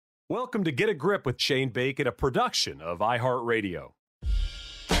Welcome to Get a Grip with Shane Bacon, a production of iHeartRadio.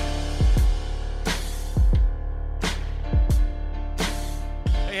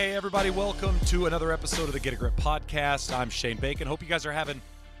 Hey, everybody. Welcome to another episode of the Get a Grip podcast. I'm Shane Bacon. Hope you guys are having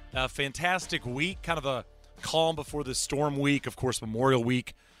a fantastic week, kind of a calm before the storm week. Of course, Memorial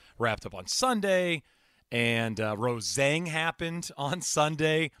Week wrapped up on Sunday, and Rose Zhang happened on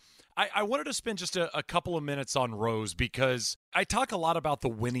Sunday. I wanted to spend just a couple of minutes on Rose because I talk a lot about the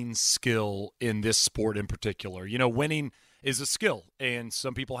winning skill in this sport in particular. You know, winning is a skill, and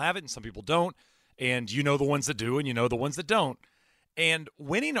some people have it and some people don't, and you know the ones that do and you know the ones that don't. And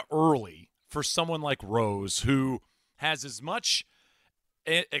winning early for someone like Rose, who has as much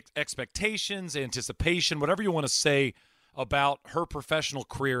expectations, anticipation, whatever you want to say about her professional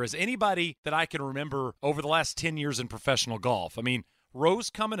career as anybody that I can remember over the last 10 years in professional golf. I mean, Rose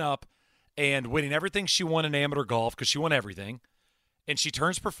coming up and winning everything she won in amateur golf, because she won everything, and she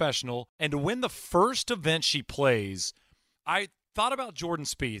turns professional, and to win the first event she plays, I thought about Jordan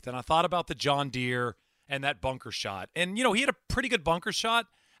Spieth, and I thought about the John Deere and that bunker shot. And, you know, he had a pretty good bunker shot.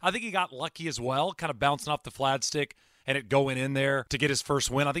 I think he got lucky as well, kind of bouncing off the flag stick and it going in there to get his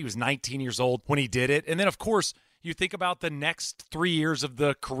first win. I think he was 19 years old when he did it. And then, of course, you think about the next 3 years of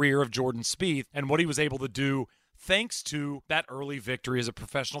the career of Jordan Spieth and what he was able to do thanks to that early victory as a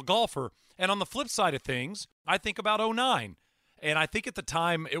professional golfer. And on the flip side of things, I think about 2009. And I think at the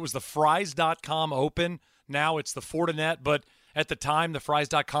time it was the Fries.com Open. Now it's the Fortinet, but at the time the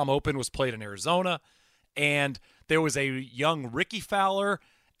Fries.com Open was played in Arizona. And there was a young Ricky Fowler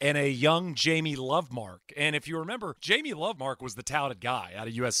and a young Jamie Lovemark. And if you remember, Jamie Lovemark was the touted guy out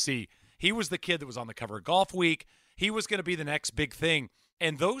of USC. He was the kid that was on the cover of Golf Week. He was going to be the next big thing.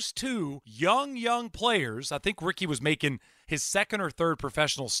 And those two young players, I think Ricky was making his second or third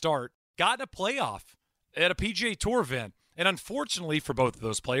professional start, got in a playoff at a PGA Tour event. And unfortunately for both of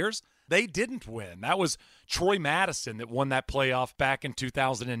those players, they didn't win. That was Troy Madison that won that playoff back in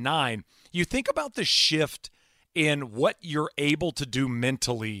 2009. You think about the shift in what you're able to do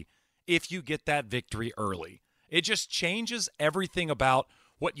mentally if you get that victory early. It just changes everything about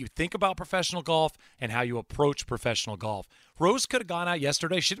what you think about professional golf and how you approach professional golf. Rose could have gone out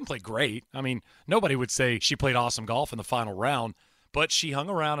yesterday. She didn't play great. I mean, nobody would say she played awesome golf in the final round, but she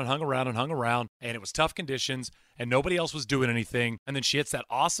hung around, and it was tough conditions, and nobody else was doing anything. And then she hits that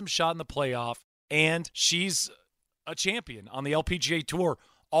awesome shot in the playoff, and she's a champion on the LPGA Tour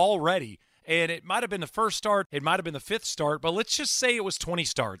already. And it might have been the first start, it might have been the fifth start, but let's just say it was 20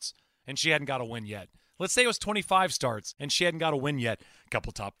 starts, and she hadn't got a win yet. Let's say it was 25 starts, and she hadn't got a win yet. A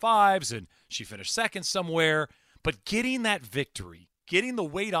couple top fives, and she finished second somewhere. But getting that victory, getting the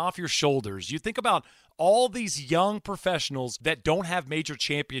weight off your shoulders, you think about all these young professionals that don't have major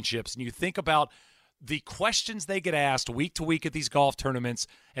championships, and you think about the questions they get asked week to week at these golf tournaments,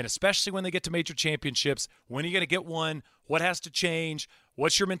 and especially when they get to major championships. When are you going to get one? What has to change?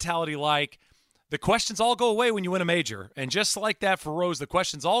 What's your mentality like? The questions all go away when you win a major. And just like that for Rose, the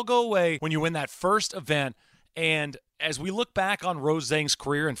questions all go away when you win that first event. And as we look back on Rose Zhang's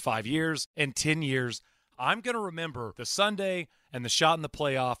career in 5 years and 10 years, I'm going to remember the Sunday and the shot in the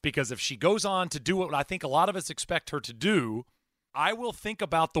playoff, because if she goes on to do what I think a lot of us expect her to do, I will think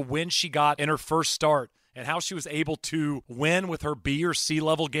about the win she got in her first start and how she was able to win with her B or C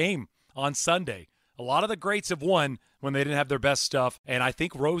level game on Sunday. A lot of the greats have won when they didn't have their best stuff, and I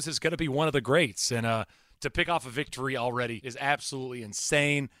think Rose is going to be one of the greats. And to pick off a victory already is absolutely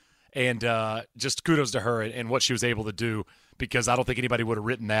insane, and just kudos to her and what she was able to do, because I don't think anybody would have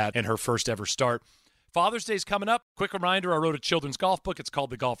written that in her first ever start. Father's Day is coming up. Quick reminder, I wrote a children's golf book. It's called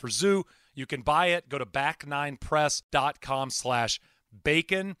The Golfer Zoo. You can buy it. Go to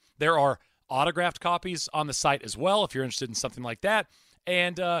back9press.com/bacon. There are autographed copies on the site as well if you're interested in something like that.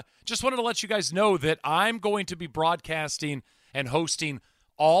 And just wanted to let you guys know that I'm going to be broadcasting and hosting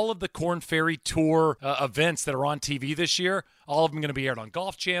all of the Korn Ferry Tour events that are on TV this year. All of them going to be aired on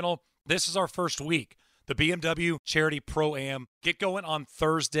Golf Channel. This is our first week. The BMW Charity Pro-Am. Get going on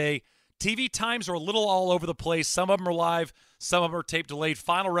Thursday. TV times are a little all over the place. Some of them are live. Some of them are tape delayed.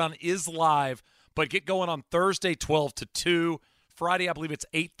 Final round is live, but get going on Thursday, 12 to 2. Friday, I believe it's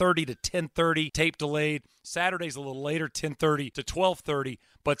 8:30 to 10:30, tape delayed. Saturday's a little later, 10:30 to 12:30.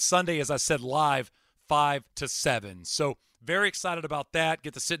 But Sunday, as I said, live, 5 to 7. So very excited about that.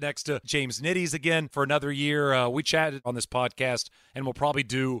 Get to sit next to James Nitties again for another year. We chatted on this podcast, and we'll probably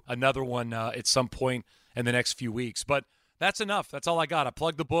do another one at some point in the next few weeks. But that's enough. That's all I got. I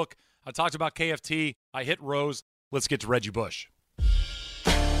plugged the book. I talked about KFT. I hit Rose. Let's get to Reggie Bush.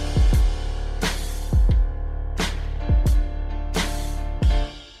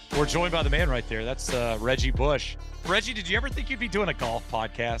 We're joined by the man right there. That's Reggie Bush. Reggie, did you ever think you'd be doing a golf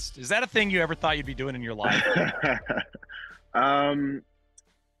podcast? Is that a thing you ever thought you'd be doing in your life? um,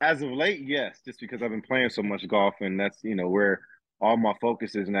 as of late, yes, just because I've been playing so much golf, and that's where all my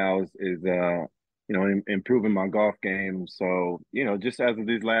focus is now is improving my golf game. So just as of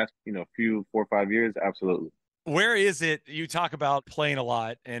these last few 4 or 5 years, absolutely. Where is it? You talk about playing a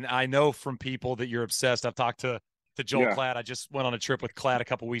lot, and I know from people that you're obsessed. I've talked to Joel Yeah. Klatt. I just went on a trip with Klatt a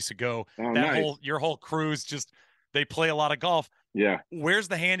couple weeks ago. Oh, That nice. whole your whole crew's just they play a lot of golf. Yeah. Where's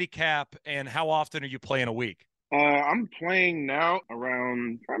the handicap, and how often are you playing a week? I'm playing now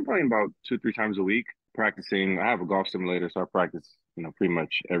around. I'm playing about 2, 3 times a week. Practicing. I have a golf simulator, so I practice pretty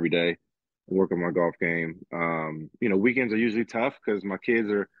much every day. Work on my golf game. Weekends are usually tough because my kids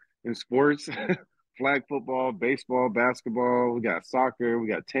are in sports, flag football, baseball, basketball. We got soccer. We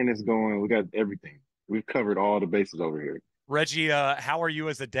got tennis going. We got everything. We've covered all the bases over here. Reggie, how are you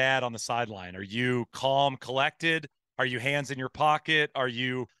as a dad on the sideline? Are you calm, collected? Are you hands in your pocket? Are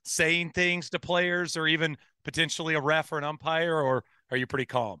you saying things to players or even potentially a ref or an umpire, or are you pretty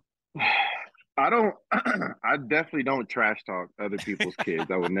calm? I don't. I definitely don't trash talk other people's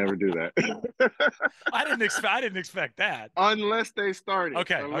kids. I would never do that. I didn't expect that. Unless they started.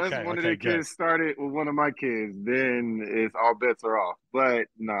 Okay, Unless okay, one of okay, their good. kids started with one of my kids, then it's all bets are off. But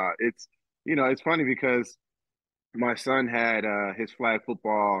nah, it's funny because my son had his flag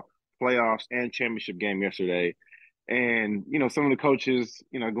football playoffs and championship game yesterday. And, some of the coaches,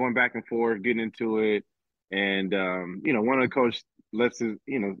 going back and forth, getting into it. And one of the coaches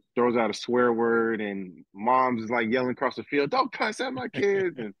throws out a swear word and mom's is like yelling across the field, "Don't cuss at my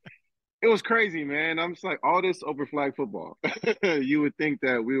kids." And it was crazy, man. I'm just like, all this over flag football. You would think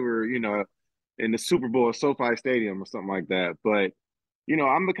that we were, in the Super Bowl at SoFi Stadium or something like that. But,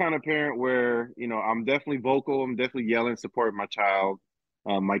 I'm the kind of parent where, I'm definitely vocal. I'm definitely yelling, supporting my child,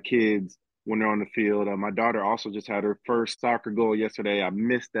 my kids when they're on the field. My daughter also just had her first soccer goal yesterday. I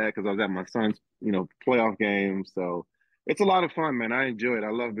missed that because I was at my son's, playoff game. So it's a lot of fun, man. I enjoy it. I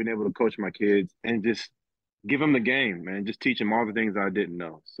love being able to coach my kids and just give them the game, man. Just teach them all the things I didn't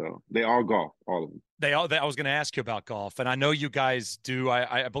know. So they all golf, all of them. I was going to ask you about golf, and I know you guys do.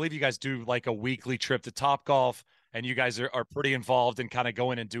 I believe you guys do like a weekly trip to Top Golf, and you guys are pretty involved in kind of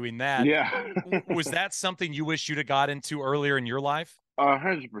going and doing that. Yeah. Was that something you wish you'd have got into earlier in your life?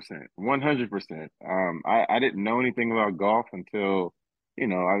 100%, 100%. I didn't know anything about golf until,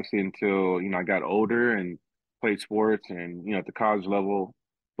 obviously until, I got older and played sports and, at the college level.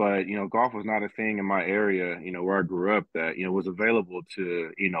 But, golf was not a thing in my area, where I grew up that, was available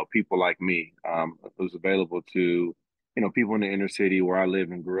to, people like me. It was available to, people in the inner city where I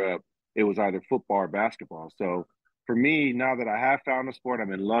lived and grew up. It was either football or basketball. So for me, now that I have found the sport,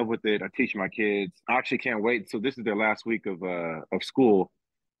 I'm in love with it. I teach my kids. I actually can't wait. So this is their last week of school,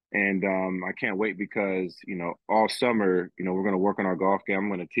 and I can't wait because all summer, we're going to work on our golf game. I'm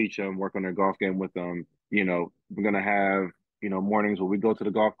going to teach them, work on their golf game with them. We're going to have mornings where we go to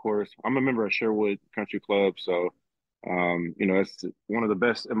the golf course. I'm a member of Sherwood Country Club, so it's one of the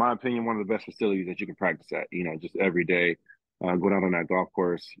best, in my opinion, one of the best facilities that you can practice at. Just every day, go down on that golf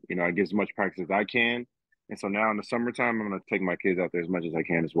course. I get as much practice as I can. And so now in the summertime, I'm going to take my kids out there as much as I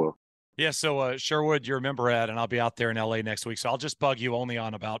can as well. Yeah, so Sherwood, you're a member at, and I'll be out there in LA next week. So I'll just bug you only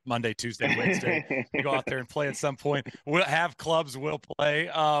on about Monday, Tuesday, Wednesday to go out there and play at some point. We'll have clubs, we'll play.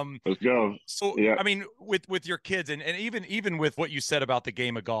 Let's go. So Yeah. I mean, with your kids, and even with what you said about the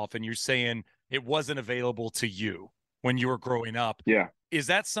game of golf, and you're saying it wasn't available to you when you were growing up. Yeah. Is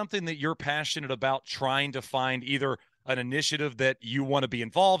that something that you're passionate about, trying to find either an initiative that you want to be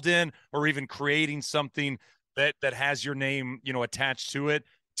involved in, or even creating something that has your name, attached to it,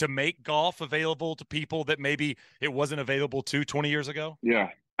 to make golf available to people that maybe it wasn't available to 20 years ago? Yeah.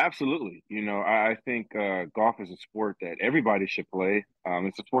 Absolutely. I think golf is a sport that everybody should play.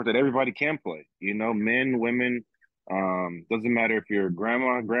 It's a sport that everybody can play. Men, women, doesn't matter if you're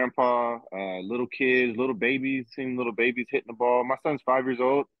grandma, grandpa, little kids, little babies, seeing little babies hitting the ball. My son's 5 years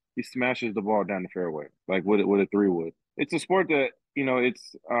old. He smashes the ball down the fairway like with a 3 wood. It's a sport that,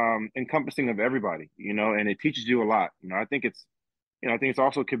 it's encompassing of everybody, and it teaches you a lot. I think it's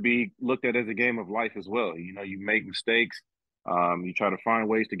also could be looked at as a game of life as well. You make mistakes. You try to find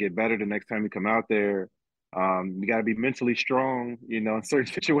ways to get better the next time you come out there. You got to be mentally strong, in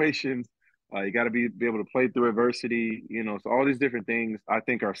certain situations. You got to be able to play through adversity, so all these different things I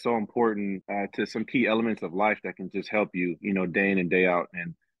think are so important to some key elements of life that can just help you, day in and day out.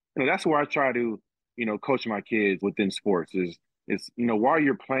 And, that's where I try to, coach my kids within sports is, while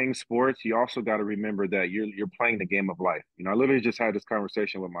you're playing sports, you also got to remember that you're playing the game of life. I literally just had this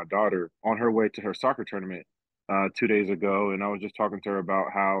conversation with my daughter on her way to her soccer tournament 2 days ago, and I was just talking to her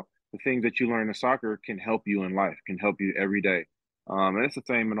about how the things that you learn in soccer can help you in life, can help you every day. And it's the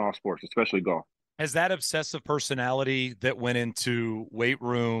same in all sports, especially golf. Has that obsessive personality that went into weight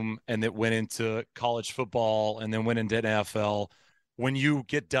room and that went into college football and then went into NFL, when you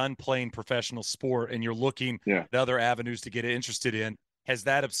get done playing professional sport and you're looking Yeah, at other avenues to get interested in, has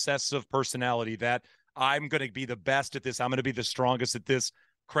that obsessive personality that I'm going to be the best at this, I'm going to be the strongest at this,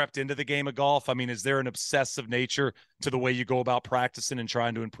 crept into the game of golf? I mean, is there an obsessive nature to the way you go about practicing and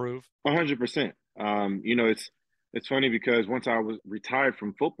trying to improve? 100%. It's funny because once I was retired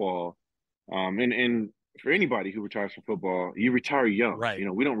from football, and for anybody who retires from football, you retire young. Right.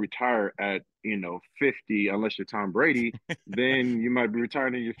 We don't retire at 50 unless you're Tom Brady. Then you might be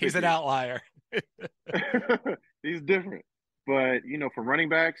retiring in your He's an 50s. outlier. He's different. But, for running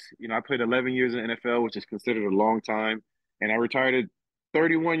backs, I played 11 years in the NFL, which is considered a long time. And I retired at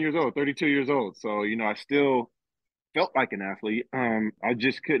 31 years old, 32 years old. So, I still felt like an athlete. I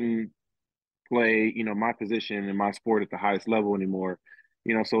just couldn't play, my position in my sport at the highest level anymore.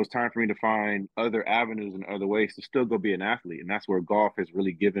 So it's time for me to find other avenues and other ways to still go be an athlete. And that's where golf has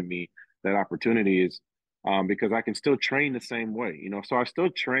really given me that opportunity is because I can still train the same way, So I still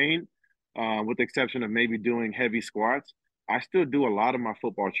train with the exception of maybe doing heavy squats. I still do a lot of my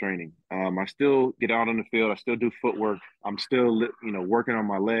football training. I still get out on the field. I still do footwork. I'm still, working on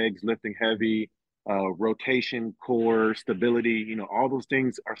my legs, lifting heavy, rotation, core, stability. All those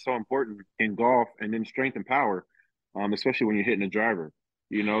things are so important in golf, and then strength and power, especially when you're hitting a driver.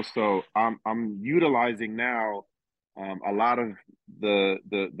 So I'm utilizing now a lot of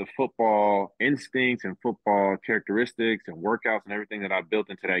the football instincts and football characteristics and workouts and everything that I built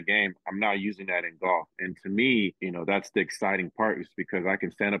into that game. I'm now using that in golf, and to me, that's the exciting part is because I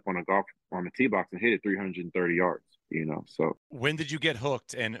can stand up on a tee box and hit it 330 yards. So When did you get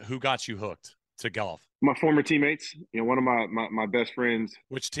hooked and who got you hooked to golf? my former teammates, one of my best friends.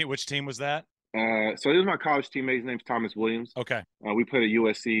 Which team was that? So this is my college teammate. His name's Thomas Williams. Okay. We played at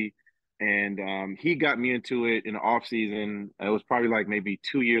USC, and he got me into it in the off season. It was probably like maybe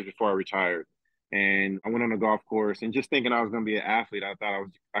 2 years before I retired, and I went on a golf course. And just thinking I was going to be an athlete, I thought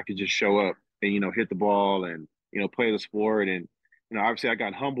I could just show up and hit the ball and play the sport. And obviously I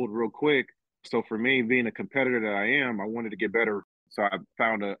got humbled real quick. So for me, being a competitor that I am, I wanted to get better. So I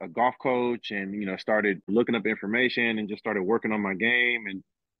found a golf coach and started looking up information and just started working on my game,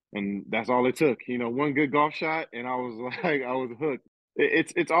 and that's all it took. One good golf shot, and I was like, I was hooked.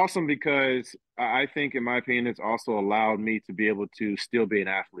 It's awesome because I think, in my opinion, it's also allowed me to be able to still be an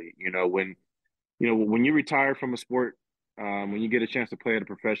athlete. When you retire from a sport, when you get a chance to play at a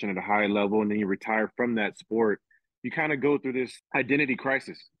profession at a high level, and then you retire from that sport, you kind of go through this identity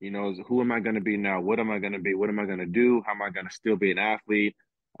crisis. Who am I going to be now? What am I going to be? What am I going to do? How am I going to still be an athlete?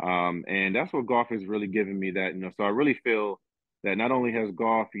 And that's what golf has really given me that. So I really feel that not only has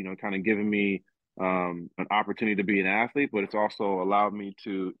golf, kind of given me an opportunity to be an athlete, but it's also allowed me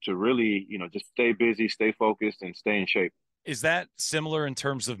to really, just stay busy, stay focused, and stay in shape. Is that similar in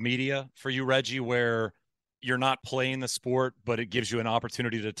terms of media for you, Reggie, where you're not playing the sport, but it gives you an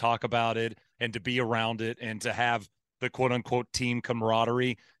opportunity to talk about it and to be around it and to have the quote unquote team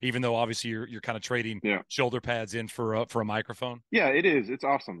camaraderie, even though obviously you're kind of trading Yeah. shoulder pads in for a microphone? Yeah, it is. It's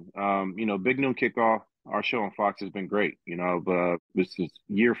awesome. Big Noon Kickoff, our show on Fox has been great. But this is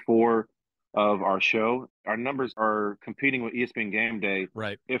year 4 of our show. Our numbers are competing with ESPN Game Day.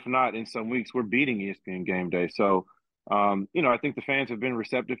 Right. If not, in some weeks, we're beating ESPN Game Day. So, I think the fans have been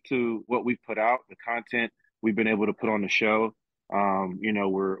receptive to what we've put out, the content we've been able to put on the show.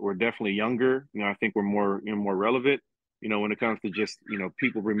 We're definitely younger. I think we're more relevant. When it comes to just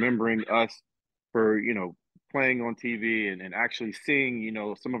people remembering us for playing on TV and actually seeing,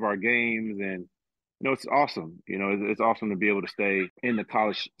 some of our games. And, it's awesome. It's awesome to be able to stay in the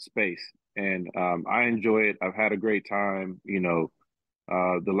college space. And I enjoy it. I've had a great time, the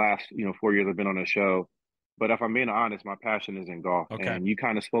last, 4 years I've been on the show. But if I'm being honest, my passion is in golf. Okay. And you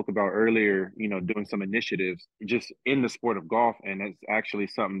kind of spoke about earlier, doing some initiatives just in the sport of golf. And it's actually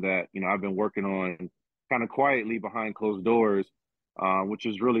something that, I've been working on kind of quietly behind closed doors, which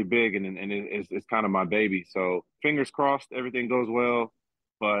is really big, and it's kind of my baby. So fingers crossed, everything goes well.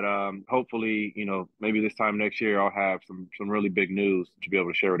 But hopefully, maybe this time next year, I'll have some really big news to be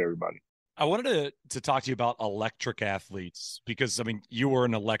able to share with everybody. I wanted to talk to you about electric athletes because I mean you were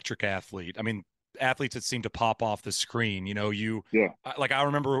an electric athlete. I mean athletes that seem to pop off the screen. Yeah, Like I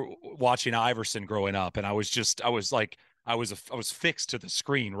remember watching Iverson growing up, and I was fixed to the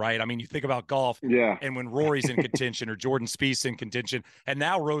screen, right? I mean, you think about golf, yeah, and when Rory's in contention or Jordan Spieth's in contention, and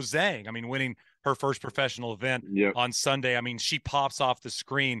now Rose Zhang, I mean, winning her first professional event yep. on Sunday, I mean, she pops off the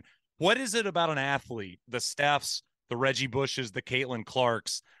screen. What is it about an athlete, the Stephs, the Reggie Bushes, the Caitlin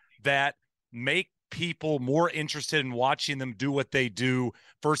Clarks, that make people more interested in watching them do what they do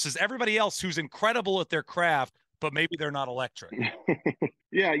versus everybody else who's incredible at their craft, but maybe they're not electric?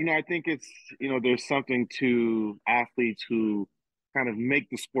 Yeah, I think it's, there's something to athletes who kind of make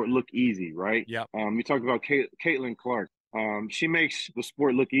the sport look easy, right? Yep. You talked about Caitlin Clark. She makes the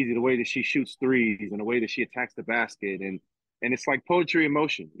sport look easy, the way that she shoots threes and the way that she attacks the basket. And it's like poetry in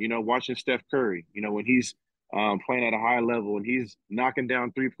motion, watching Steph Curry, when he's playing at a high level and he's knocking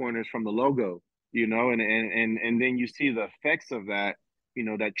down 3-pointers from the logo, and then you see the effects of that,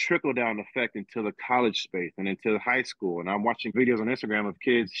 that trickle down effect into the college space and into the high school. And I'm watching videos on Instagram of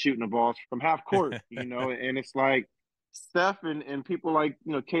kids shooting the balls from half court, and it's like Steph and people like,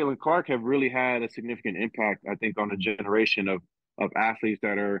 Caitlin Clark have really had a significant impact, I think, on the generation of athletes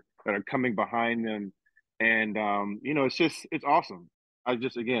that are coming behind them. And it's awesome.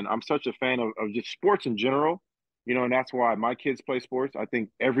 Again, I'm such a fan of just sports in general, and that's why my kids play sports. I think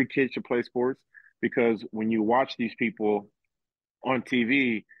every kid should play sports because when you watch these people on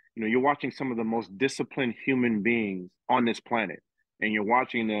TV, you're watching some of the most disciplined human beings on this planet, and you're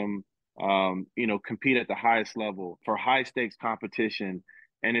watching them, compete at the highest level for high stakes competition,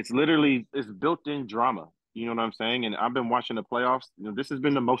 and it's built in drama. You know what I'm saying? And I've been watching the playoffs. This has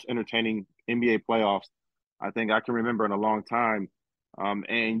been the most entertaining NBA playoffs I think I can remember in a long time.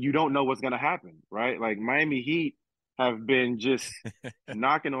 And you don't know what's going to happen, right? Like Miami Heat have been just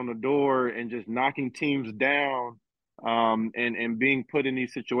knocking on the door and just knocking teams down, and being put in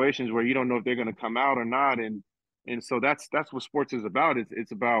these situations where you don't know if they're going to come out or not. And so that's what sports is about.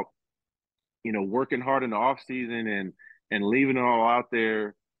 It's about, working hard in the off season and leaving it all out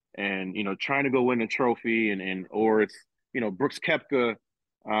there and, trying to go win a trophy or it's, Brooks Koepka,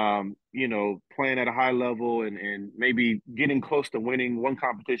 playing at a high level and maybe getting close to winning one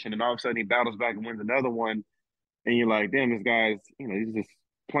competition and all of a sudden he battles back and wins another one. And you're like, damn, this guy's, he's just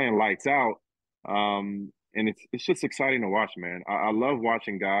playing lights out. And it's just exciting to watch, man. I love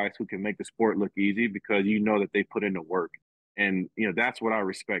watching guys who can make the sport look easy because you know that they put in the work. And, that's what I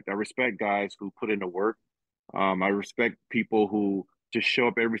respect. I respect guys who put in the work. I respect people who just show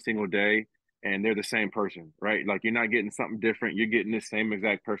up every single day and they're the same person, right? Like you're not getting something different. You're getting the same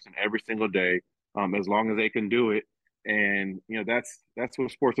exact person every single day, as long as they can do it. And that's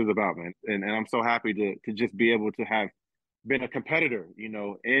what sports is about, man. And I'm so happy to just be able to have been a competitor,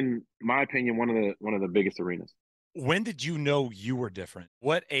 in my opinion, one of the biggest arenas. When did you know you were different?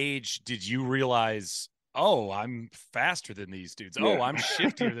 What age did you realize, oh, I'm faster than these dudes? Oh, Yeah. I'm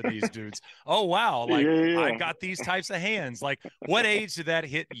shiftier than these dudes. Oh, wow. Yeah, Like I yeah, got these types of hands. Like what age did that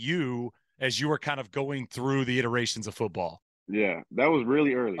hit you as you were kind of going through the iterations of football? yeah. That was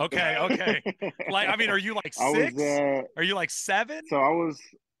really early. Okay. Okay. Like, I mean, are you like I was six? Are you like seven? so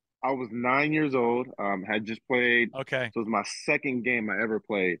I was 9 years old. Had just played. Okay. So it was my second game I ever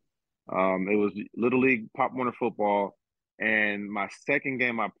played. It was Little League Pop Warner football, and my second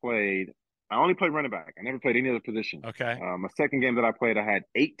game I played, I only played running back. I never played any other position. Okay. My second game that I played, I had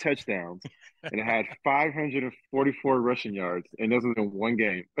 8 touchdowns, and I had 544 rushing yards, and this was in one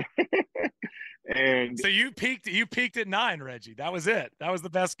game. And So you peaked at 9, Reggie. That was it. That was the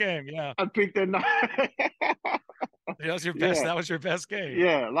best game. Yeah. I picked that nine. That was your best. Yeah. That was your best game.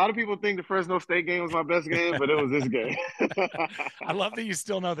 Yeah, a lot of people think the Fresno State game was my best game, but it was this game. I love that you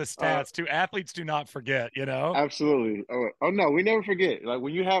still know the uh, stats too. Athletes do not forget, you know? Absolutely. Oh no, we never forget. Like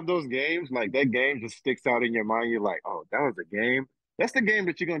when you have those games, like that game just sticks out in your mind. You're like, oh, that was a game. That's the game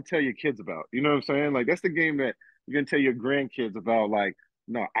that you're gonna tell your kids about. You know what I'm saying? Like that's the game that you're gonna tell your grandkids about. Like,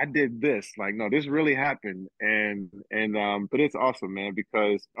 no, I did this. Like, no, this really happened. But it's awesome, man,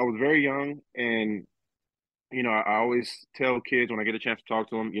 because I was very young and I always tell kids when I get a chance to talk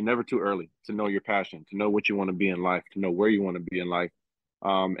to them, you're never too early to know your passion, to know what you want to be in life, to know where you want to be in life.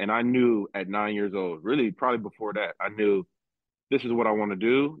 And I knew at 9 years old, really probably before that, I knew this is what I want to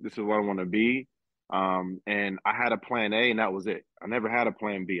do. This is what I want to be. And I had a plan A, and that was it. I never had a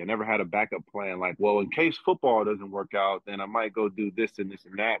plan B. I never had a backup plan. Like, well, in case football doesn't work out, then I might go do this and this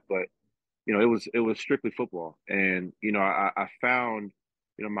and that. But it was strictly football, and I found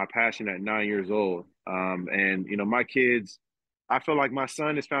my passion at 9 years old. And my kids, I feel like my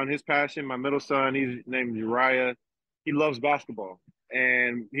son has found his passion. My middle son, he's named Uriah. He loves basketball,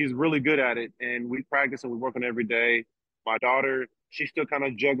 and he's really good at it. And we practice and we work on it every day. My daughter, she's still kind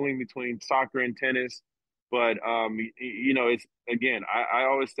of juggling between soccer and tennis, but it's again, I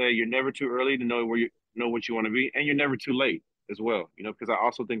always say you're never too early to know where you know what you want to be, and you're never too late as well, because I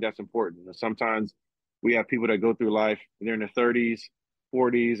also think that's important. Sometimes we have people that go through life, they're in their 30s,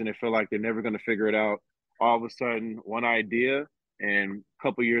 40s, and they feel like they're never going to figure it out. All of a sudden, one idea and a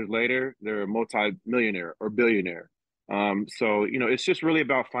couple years later, they're a multi-millionaire or billionaire. So it's just really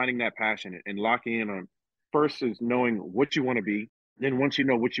about finding that passion and locking in on. First is knowing what you want to be. Then once you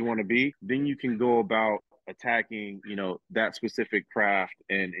know what you want to be, then you can go about attacking, that specific craft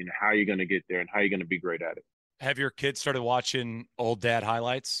and how you're going to get there and how you're going to be great at it. Have your kids started watching old dad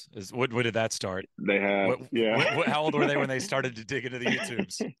highlights? When did that start? They have, yeah. How old were they when they started to dig into the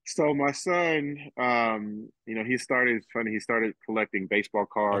YouTubes? So my son, it's funny, he started collecting baseball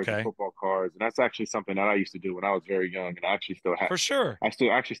cards and Okay, football cards. And that's actually something that I used to do when I was very young. And I actually still have, for sure. I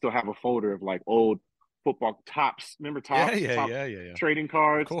still have a folder of like old football tops. Remember Yeah, tops, yeah, top yeah, yeah, yeah. trading Of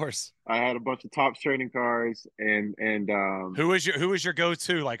cards? course. I had a bunch of tops trading cards and Who was your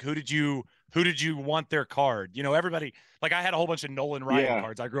go-to? Like who did you want their card? Everybody, like I had a whole bunch of Nolan Ryan yeah.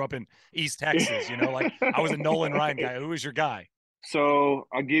 cards. I grew up in East Texas, like I was a Nolan Ryan guy. Who was your guy? So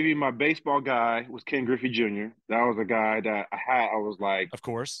I'll give you my baseball guy was Ken Griffey Jr. That was a guy that I was like, Of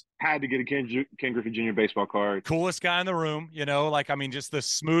course. had to get a Ken Griffey Jr. baseball card. Coolest guy in the room, like I mean just the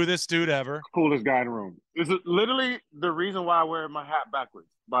smoothest dude ever. Coolest guy in the room. This is literally the reason why I wear my hat backwards,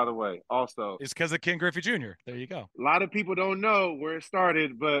 by the way. Also, It's because of Ken Griffey Jr. There you go. a lot of people don't know where it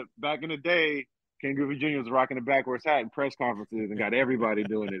started, but back in the day, Ken Griffey Jr. was rocking a backwards hat in press conferences and got everybody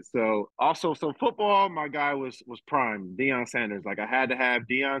doing it. So football, my guy was prime, Deion Sanders. Like I had to have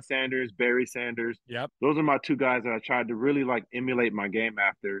Deion Sanders, Barry Sanders. Yep. Those are my two guys that I tried to really like emulate my game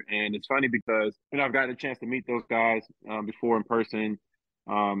after. And it's funny because I've gotten a chance to meet those guys before in person.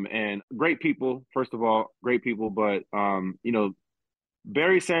 And great people, first of all, great people. But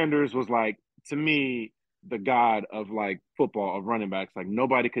Barry Sanders was like, to me, the god of like football, of running backs. Like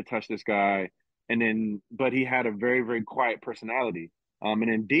nobody could touch this guy. But he had a very, very quiet personality. And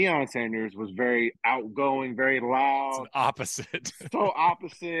then Deion Sanders was very outgoing, very It's an loud, opposite. so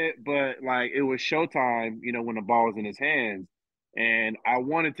opposite, but like it was showtime, when the ball was in his hands. And I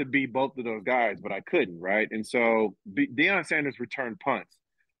wanted to be both of those guys, but I couldn't, right? And so Deion Sanders returned punts.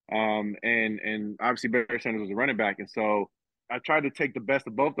 And obviously Barry Sanders was a running back. And so I tried to take the best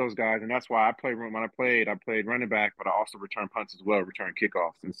of both those guys. And that's why I played running back, but I also returned punts as well, returned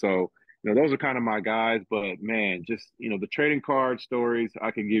kickoffs. And so, those are kind of my guys. But man, just, the trading card stories I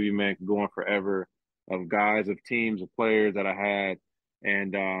could give you, man, could go on forever of guys, of teams, of players that I had.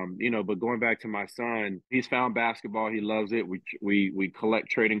 And but going back to my son, he's found basketball. He loves it. We collect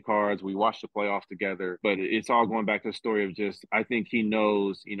trading cards. We watch the playoffs together. But it's all going back to the story of just I think he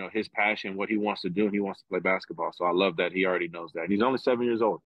knows, his passion, what he wants to do, and he wants to play basketball. So I love that he already knows that. And he's only 7 years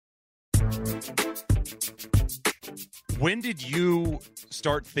old. When did you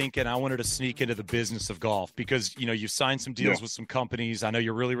start thinking I wanted to sneak into the business of golf? Because, you signed some deals with some companies. I know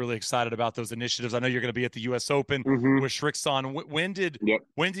you're really, really excited about those initiatives. I know you're going to be at the U.S. Open with Shrixon.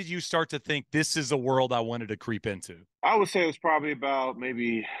 When did you start to think this is a world I wanted to creep into? I would say it was probably about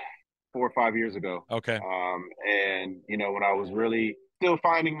maybe 4 or 5 years ago. Okay. And, when I was really still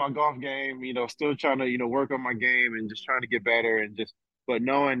finding my golf game, still trying to, work on my game and just trying to get better and just but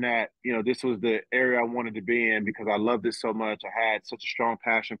knowing that, this was the area I wanted to be in because I loved it so much. I had such a strong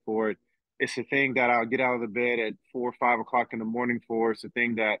passion for it. It's a thing that I'll get out of the bed at 4 or 5 o'clock in the morning for. It's a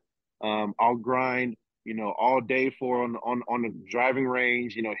thing that I'll grind, all day for on the driving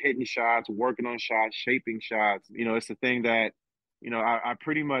range, hitting shots, working on shots, shaping shots. It's a thing that, I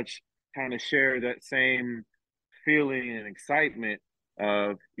pretty much kind of share that same feeling and excitement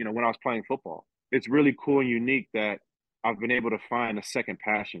of, when I was playing football. It's really cool and unique that I've been able to find a second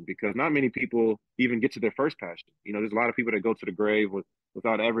passion because not many people even get to their first passion. There's a lot of people that go to the grave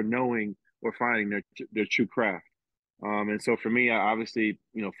without ever knowing or finding their true craft. And so for me, I obviously,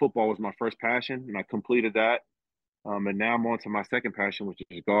 football was my first passion, and I completed that. And now I'm on to my second passion, which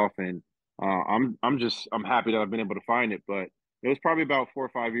is golf. And I'm happy that I've been able to find it. But it was probably about 4 or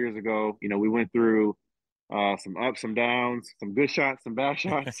 5 years ago. We went through some ups, some downs, some good shots, some bad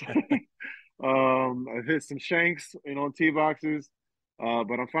shots. I've hit some shanks, on tee boxes,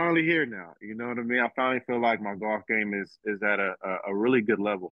 but I'm finally here now. You know what I mean? I finally feel like my golf game is at a really good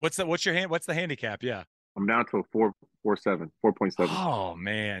level. What's the handicap? Yeah. I'm down to a 4.7. Oh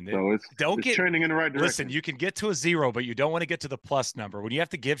man. So it's trending in the right direction. Listen, you can get to a 0, but you don't want to get to the plus number. When you have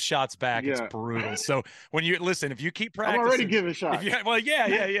to give shots back, it's brutal. So if you keep practicing, I'm already giving shots. Yeah. But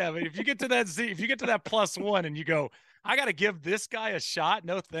if you get to that if you get to that +1 and you go, I got to give this guy a shot.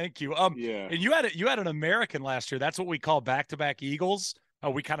 No, thank you. And you had an American last year. That's what we call back-to-back Eagles.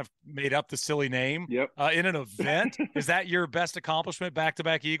 We kind of made up the silly name. Yep. In an event. Is that your best accomplishment,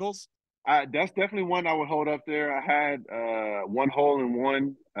 back-to-back Eagles? That's definitely one I would hold up there. I had one hole in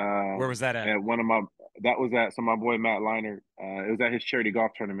one. Where was that at? That was at my boy Matt Liner. It was at his charity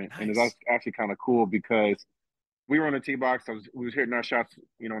golf tournament, Nice. and it was actually kind of cool because we were on the tee box. We was hitting our shots,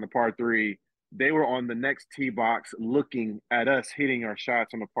 on the par three. They were on the next tee box looking at us hitting our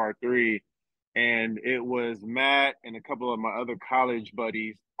shots on the par three. And it was Matt and a couple of my other college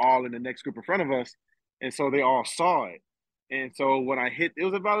buddies all in the next group in front of us. And so they all saw it. And so when I hit, it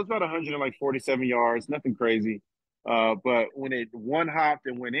was about 147 yards, nothing crazy. But when it one hopped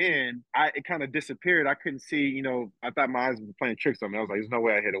and went in, it kind of disappeared. I couldn't see, I thought my eyes were playing tricks on me. I was like, there's no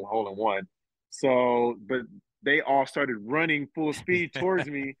way I hit a hole in one. So, but they all started running full speed towards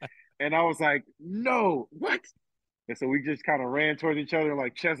me. And I was like, no, what? And so we just kind of ran towards each other,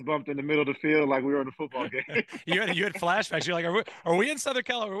 like chest bumped in the middle of the field, like we were in a football game. you had flashbacks. You're like, are we in Southern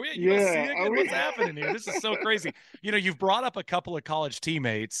California? Are we at Yeah, USC again? What's happening here? This is so crazy. You've brought up a couple of college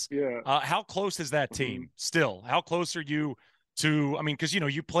teammates. yeah. How close is that Mm-hmm. team still? How close are you to? I mean, because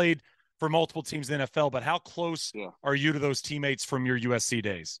you played for multiple teams in the NFL, but how close Yeah. are you to those teammates from your USC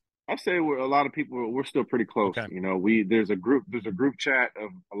days? I say a lot of people we're still pretty close. Okay. There's a group chat of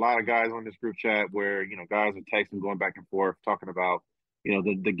a lot of guys on this group chat where guys are texting, going back and forth, talking about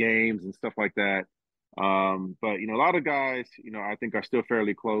the games and stuff like that. But a lot of guys I think are still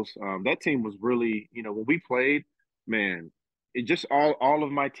fairly close. That team was really when we played, man, it just all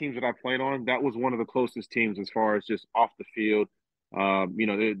of my teams that I played on, that was one of the closest teams as far as just off the field.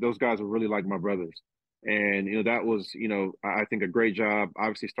 Those guys were really like my brothers. And that was I think a great job.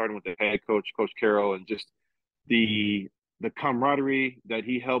 Obviously, starting with the head coach, Coach Carroll, and just the camaraderie that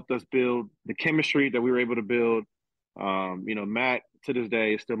he helped us build, the chemistry that we were able to build. Matt to this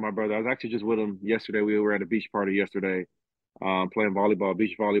day is still my brother. I was actually just with him yesterday. We were at a beach party yesterday, playing volleyball,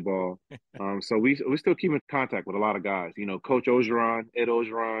 beach volleyball. So we still keep in contact with a lot of guys. Coach Ogeron, Ed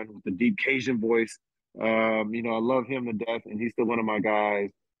Ogeron, with the deep Cajun voice. I love him to death, and he's still one of my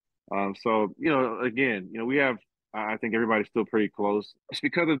guys. So, again, we have, I think everybody's still pretty close. It's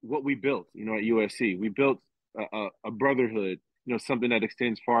because of what we built, at USC. We built a brotherhood, something that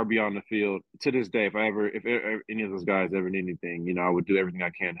extends far beyond the field. To this day, if any of those guys ever need anything, I would do everything I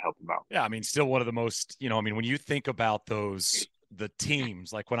can to help them out. Yeah, I mean, still one of the most, when you think about the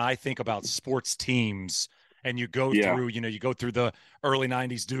teams, like when I think about sports teams and Yeah. you go through the early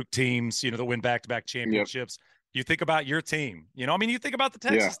 90s Duke teams, that win back-to-back Yep. championships. You think about your team, you think about the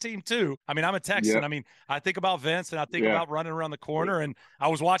Yeah. Texas team too. I mean, I'm a Texan. Yep. I mean, I think about Vince and I think Yeah. about running around the corner. And I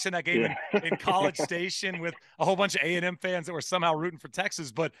was watching that game Yeah. in College Station with a whole bunch of A&M fans that were somehow rooting for Texas.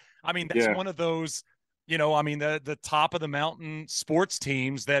 But I mean, that's Yeah. one of those, the top of the mountain sports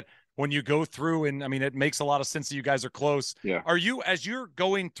teams that when you go through, and I mean, it makes a lot of sense that you guys are close. Yeah. Are you, as you're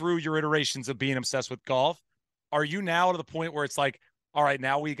going through your iterations of being obsessed with golf, are you now to the point where it's like, all right,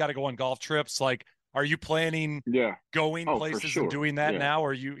 now we got to go on golf trips? Like, are you planning Yeah. going Oh, for places and sure. doing that Yeah. now? Or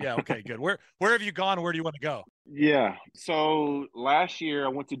are you, yeah, okay, good. Where have you gone? Where do you want to go? Yeah. So last year I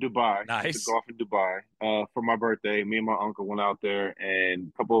went to Dubai. I went to Nice. golf in Dubai for my birthday. Me and my uncle went out there, and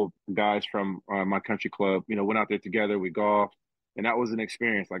a couple of guys from my country club, went out there together. We golfed, and that was an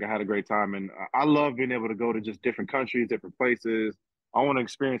experience. Like I had a great time, and I love being able to go to just different countries, different places. I want to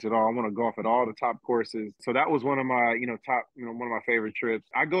experience it all. I want to golf at all the top courses. So that was one of my, top, one of my favorite trips.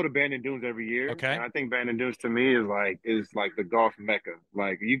 I go to Bandon Dunes every year, Okay. and I think Bandon Dunes to me is like the golf mecca.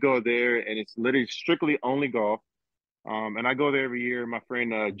 Like you go there, and it's literally strictly only golf. And I go there every year. My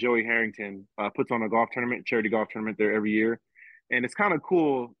friend Joey Harrington puts on a golf tournament, charity golf tournament there every year, and it's kind of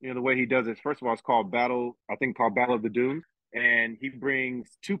cool, the way he does it. First of all, it's called Battle, I think called Battle of the Dunes, and he brings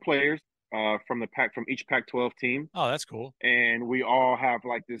two players from each Pac-12 team, Oh, that's cool. and we all have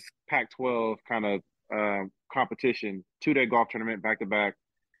like this Pac-12 kind of competition, 2-day golf tournament back to back,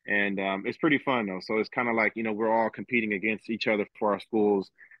 and it's pretty fun though. So it's kind of like we're all competing against each other for our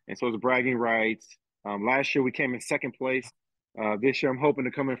schools, and so it's bragging rights. Last year we came in second place. This year I'm hoping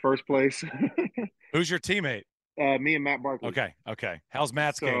to come in first place. Who's your teammate? Me and Matt Barkley. Okay. Okay. How's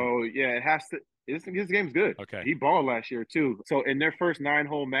Matt's game? So yeah, it has to. His game's good. Okay. He balled last year too. So in their first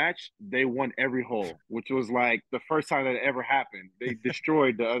 9-hole match, they won every hole, which was like the first time that it ever happened. They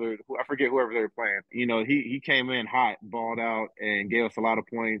destroyed the other. I forget whoever they were playing. He came in hot, balled out, and gave us a lot of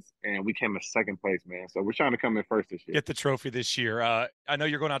points, and we came in second place, man. So we're trying to come in first this year. Get the trophy this year. I know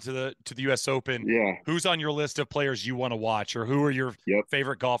you're going out to the U.S. Open. Yeah. Who's on your list of players you want to watch, or who are your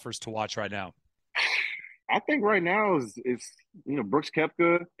favorite golfers to watch right now? I think right now is Brooks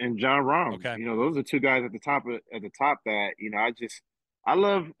Koepka and John Rahm. Okay. Those are two guys at the top that I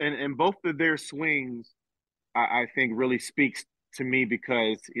love, and both of their swings I think really speaks to me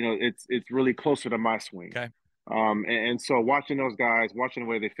because it's really closer to my swing. Okay. And so watching those guys, watching the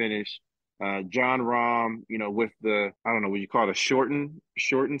way they finish, John Rahm, with the, I don't know what you call it, a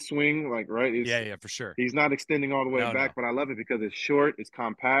shortened swing, like right? Yeah, for sure. He's not extending all the way back, but I love it because it's short, it's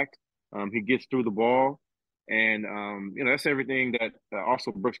compact. He gets through the ball. And that's everything that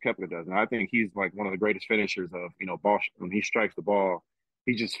also Brooks Koepka does. And I think he's like one of the greatest finishers of ball. When he strikes the ball,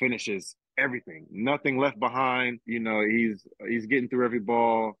 he just finishes everything, nothing left behind. He's getting through every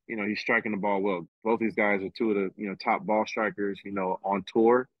ball. He's striking the ball well. Both these guys are two of the top ball strikers on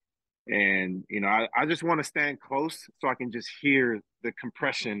tour. And I just want to stand close so I can just hear the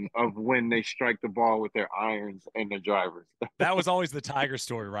compression of when they strike the ball with their irons and their drivers. That was always the Tiger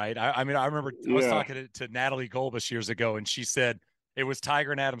story, right? I mean, I remember I was Yeah. talking to Natalie Golbus years ago, and she said it was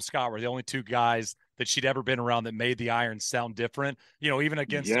Tiger and Adam Scott were the only two guys that she'd ever been around that made the irons sound different, even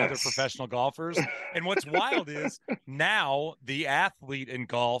against other Yes. professional golfers. And what's wild is now the athlete in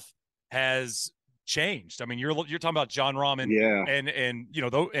golf has changed. I mean, you're talking about John Rahm Yeah.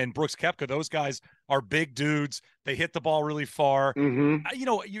 and Brooks Koepka. Those guys are big dudes. They hit the ball really far. Mm-hmm.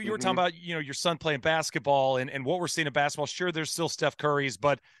 You were talking about, your son playing basketball and what we're seeing in basketball. Sure, there's still Steph Curry's,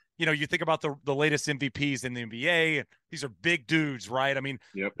 but, you think about the latest MVPs in the NBA. These are big dudes, right? I mean,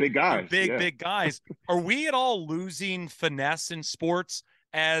 Yeah, big guys. big, Yeah. big guys. Are we at all losing finesse in sports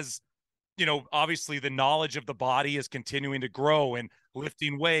as, obviously the knowledge of the body is continuing to grow and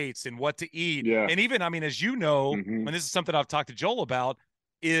lifting weights and what to eat. Yeah. And even, I mean, as you know, Mm-hmm. and this is something I've talked to Joel about,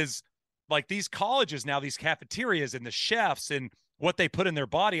 is like these colleges now, these cafeterias and the chefs and what they put in their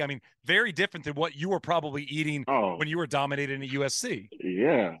body. I mean, very different than what you were probably eating Oh, when you were dominating at USC.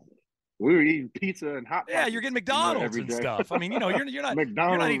 yeah. We were eating pizza and hot Yeah, you're pockets, getting McDonald's every and day. stuff. I mean, you're not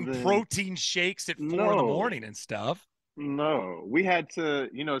McDonald's eating and protein shakes at 4 no, a.m. and stuff. no. We had to,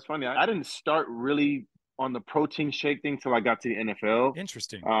 it's funny. I didn't start really on the protein shake thing till I got to the NFL.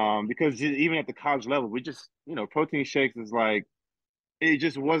 Interesting. Because even at the college level, we just, protein shakes is like it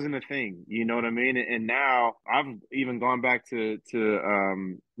just wasn't a thing. You know what I mean? And now I've even gone back to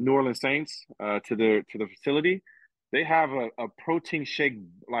New Orleans Saints to the facility. They have a protein shake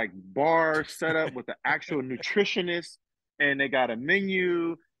like bar set up with the actual nutritionist, and they got a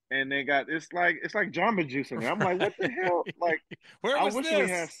menu, and they got it's like Jamba Juice in there. I'm like, what the hell? Right. Like, Where I was wish we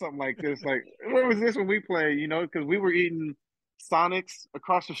had this? something like this. Like, where was this when we played? Because we were eating Sonics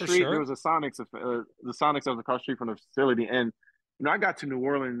across the For street. There sure. was a Sonics, the Sonics that was across the street from the facility, and I got to New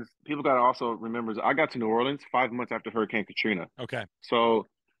Orleans. People got to also remember, I got to New Orleans 5 months after Hurricane Katrina. Okay. So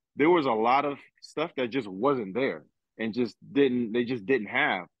there was a lot of stuff that just wasn't there and they just didn't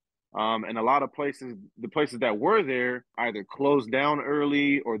have. And a lot of places, the places that were there either closed down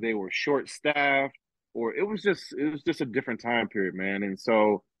early or they were short staffed or it was just a different time period, man. And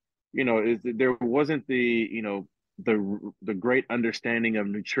so, there wasn't the great understanding of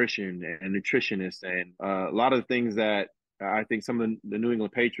nutrition and nutritionists and a lot of things that I think some of the New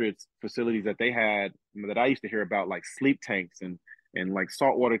England Patriots facilities that they had that I used to hear about, like sleep tanks and like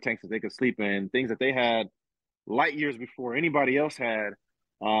saltwater tanks that they could sleep in, things that they had light years before anybody else had,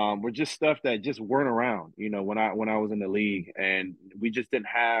 were just stuff that just weren't around. When I was in the league, and we just didn't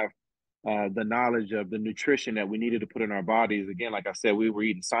have the knowledge of the nutrition that we needed to put in our bodies. Again, like I said, we were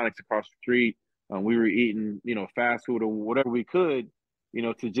eating Sonics across the street. We were eating, fast food or whatever we could,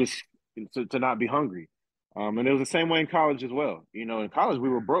 to not be hungry. And it was the same way in college as well. In college we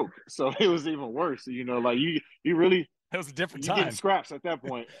were broke, so it was even worse. Like you really It was a different you getting time. scraps at that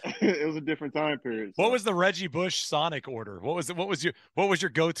point. It was a different time period. What So was the Reggie Bush Sonic order? What was your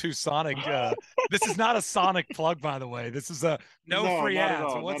go-to Sonic? This is not a Sonic plug, by the way. This is a no no, free not at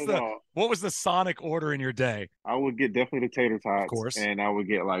ads. all, not at The all. what was the Sonic order in your day? I would get definitely the tater Of tots, course. and I would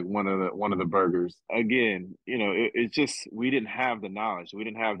get like one of the burgers. Again, it's just we didn't have the knowledge, we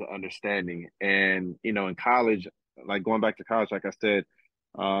didn't have the understanding, and in college, like going back to college, like I said,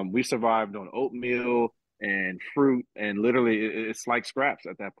 we survived on oatmeal and fruit, and literally it's like scraps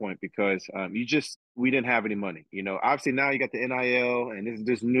at that point because we didn't have any money. Obviously now you got the NIL, and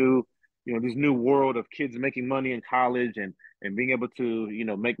this new this new world of kids making money in college and being able to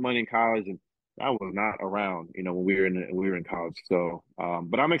make money in college and I was not around, when we were in college. So,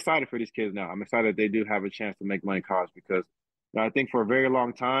 but I'm excited for these kids now. I'm excited they do have a chance to make money in college because I think for a very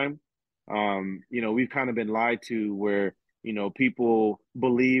long time, we've kind of been lied to where people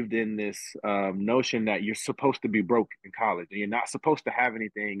believed in this notion that you're supposed to be broke in college and you're not supposed to have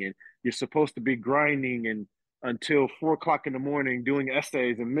anything and you're supposed to be grinding and until 4 o'clock in the morning doing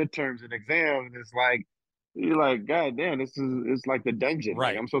essays and midterms and exams. And it's like you're like, God damn, this is it's like the dungeon. Like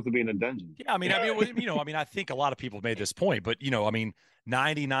Right. I'm supposed to be in a dungeon. Yeah, I think a lot of people made this point, but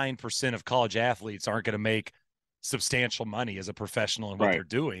 99% of college athletes aren't going to make substantial money as a professional in what Right, they're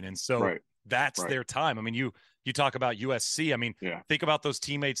doing. And so right, that's right. their time. I mean, you talk about USC. I mean, Yeah. think about those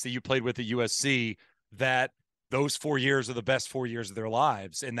teammates that you played with at USC that those 4 years are the best 4 years of their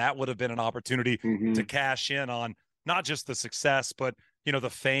lives. And that would have been an opportunity Mm-hmm. to cash in on not just the success, but the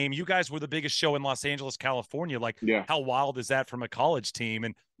fame. You guys were the biggest show in Los Angeles, California. Like, Yeah. how wild is that from a college team?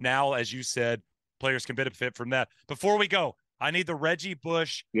 And now, as you said, players can benefit from that. Before we go, I need the Reggie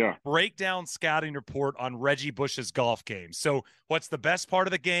Bush Yeah. breakdown scouting report on Reggie Bush's golf game. So, what's the best part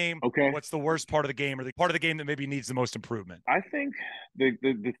of the game? Okay. What's the worst part of the game, or the part of the game that maybe needs the most improvement? I think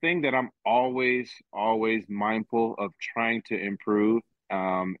the thing that I'm always mindful of trying to improve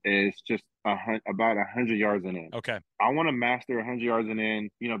is just about 100 yards and in. Okay. I want to master 100 yards and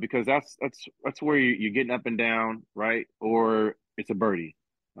in, because that's where you're getting up and down, right? Or it's a birdie.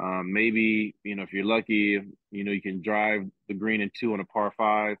 Maybe if you're lucky, you can drive the green and two on a par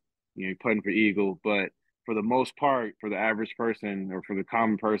five. You're putting for eagle, but for the most part, for the average person or for the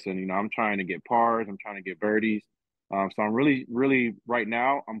common person, I'm trying to get pars. I'm trying to get birdies. So I'm really, really right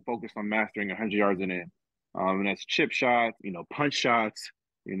now, I'm focused on mastering 100 yards and in. And that's chip shots, punch shots,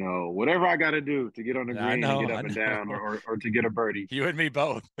 whatever I got to do to get on the I green and know, get I up and down know. or to get a birdie. You and me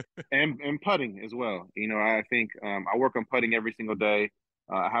both. And putting as well. I think I work on putting every single day.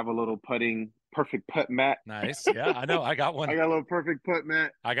 I have a little putting perfect putt mat. Nice. Yeah, I know. I got one. I got a little perfect putt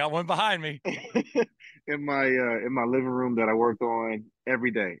mat I got one behind me. in my living room that I work on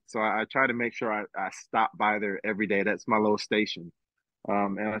every day. So I try to make sure I stop by there every day. That's my little station.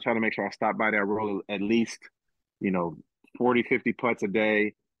 And I try to make sure I stop by there. I roll at least, you know, 40, 50 putts a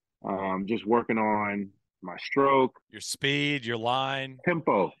day. Just working on my stroke, Your speed, your line.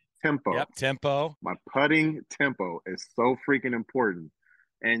 tempo, tempo. Yep, tempo. My putting tempo is so freaking important.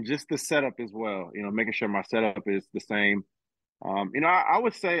 And just the setup as well, making sure my setup is the same. I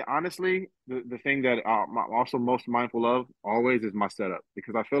would say honestly, the thing that I'm also most mindful of always is my setup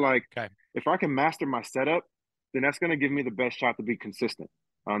because I feel like Okay. if I can master my setup, then that's going to give me the best shot to be consistent,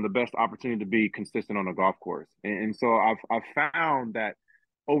 the best opportunity to be consistent on a golf course. And so I've found that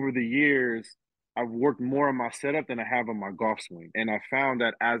over the years, I've worked more on my setup than I have on my golf swing. And I found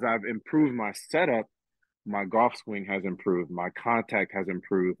that as I've improved my setup, my golf swing has improved, my contact has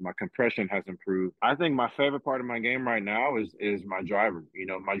improved, my compression has improved. I think my favorite part of my game right now is my driver.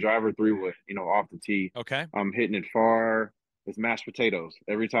 My driver 3-wood, off the tee. Okay. I'm hitting it far. It's mashed potatoes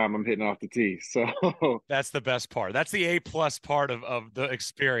every time I'm hitting off the tee. So That's the best part. That's the A+ part of the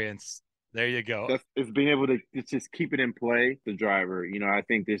experience. There you go. that's it's being able to just keep it in play, the driver. I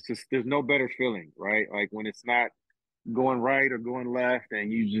think there's no better feeling, right? Like when it's not going right or going left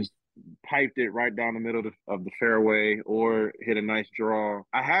and you just piped it right down the middle of the fairway or hit a nice draw.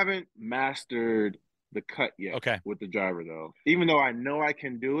 I haven't mastered the cut yet Okay. with the driver though. Even though I know I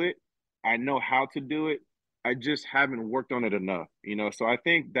can do it, I know how to do it. I just haven't worked on it enough, So I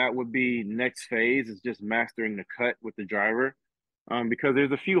think that would be next phase is just mastering the cut with the driver. Because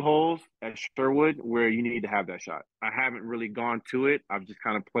there's a few holes at Sherwood where you need to have that shot. I haven't really gone to it. I've just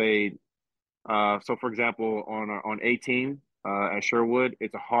kind of played so for example, on 18 at Sherwood,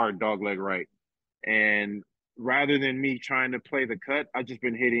 it's a hard dog leg right, and rather than me trying to play the cut, I've just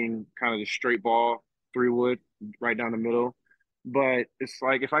been hitting kind of the straight ball 3-wood right down the middle. But it's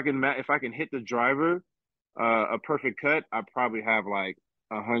like if I can hit the driver a perfect cut, I probably have like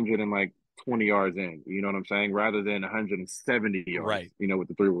 120 yards in. You know what I'm saying? Rather than 170 yards. Right. With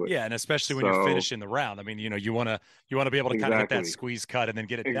the 3-wood. Yeah, and especially when you're So finishing the round. I mean, you want to be able to kind of hit that exactly, squeeze cut and then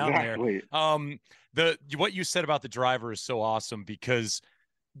get it down there. exactly. The what you said about the driver is so awesome because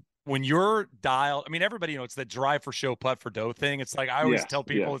when you're dialed, I mean, everybody, it's the drive for show, putt for dough thing. It's like I always Yes, tell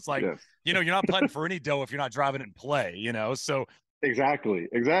people, yes, it's like, yes. you're not putting for any dough if you're not driving it in play. So Exactly,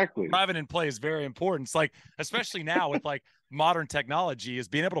 exactly. driving in play is very important. It's like, especially now with like modern technology, is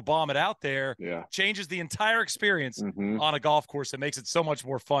being able to bomb it out there Yeah. changes the entire experience Mm-hmm. on a golf course. It makes it so much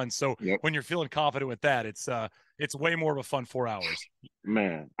more fun. So Yep. when you're feeling confident with that, it's way more of a fun 4 hours.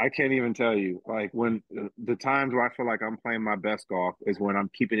 Man, I can't even tell you. Like when the times where I feel like I'm playing my best golf is when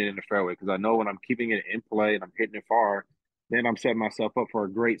I'm keeping it in the fairway because I know when I'm keeping it in play and I'm hitting it far, then I'm setting myself up for a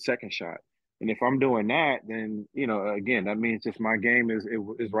great second shot. And if I'm doing that, then again, that means just my game is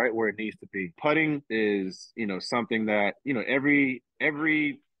right where it needs to be. Putting is something that every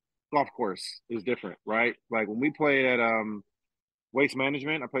golf course is different, right? Like when we played at Waste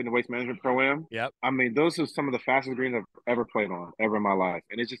Management. I played in the Waste Management Pro-Am. Yep. I mean, those are some of the fastest greens I've ever played on, ever in my life.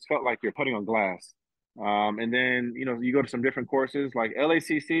 And it just felt like you're putting on glass. And then, you go to some different courses like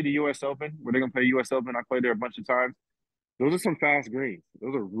LACC, the US Open, where they're going to play US Open. I played there a bunch of times. Those are some fast greens.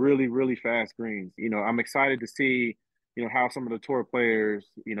 Those are really, really fast greens. I'm excited to see, how some of the tour players,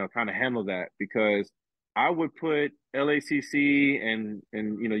 kind of handle that because I would put LACC and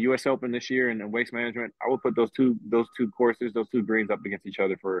US Open this year and Waste Management. I would put those two courses, those two greens up against each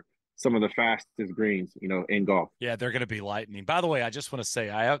other for some of the fastest greens, in golf. Yeah, they're going to be lightning. By the way, I just want to say,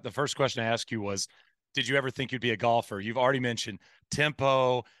 the first question I asked you was, did you ever think you'd be a golfer? You've already mentioned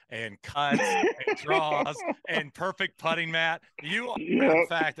tempo and cuts and draws and perfect putting, Matt. You are, in Yep,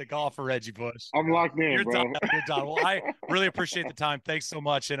 fact, a golfer, Reggie Bush. I'm locked in, You're done. bro. You're done. Well, I really appreciate the time. Thanks so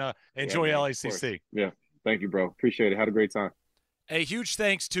much, and Yeah, enjoy man. Of course. LACC. Yeah. Thank you, bro. Appreciate it. Had a great time. A huge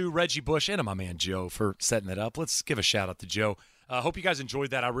thanks to Reggie Bush and my man Joe for setting that up. Let's give a shout out to Joe. Hope you guys enjoyed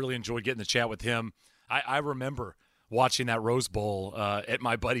that. I really enjoyed getting the chat with him. I remember watching that Rose Bowl at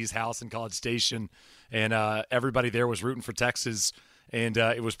my buddy's house in College Station, and everybody there was rooting for Texas, and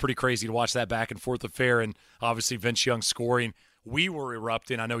it was pretty crazy to watch that back and forth affair, and obviously Vince Young scoring. We were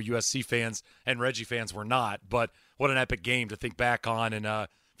erupting. I know USC fans and Reggie fans were not, but what an epic game to think back on, and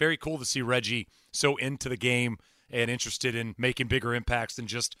very cool to see Reggie so into the game and interested in making bigger impacts than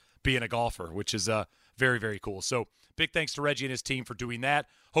just being a golfer, which is very, very cool. So big thanks to Reggie and his team for doing that.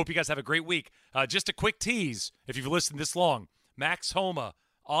 Hope you guys have a great week. Just a quick tease, if you've listened this long, Max Homa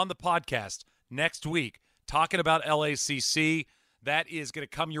on the podcast next week talking about LACC. That is going to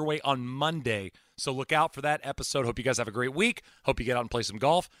come your way on Monday, so look out for that episode. Hope you guys have a great week. Hope you get out and play some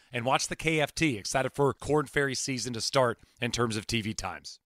golf and watch the KFT. Excited for Corn Ferry season to start in terms of TV times.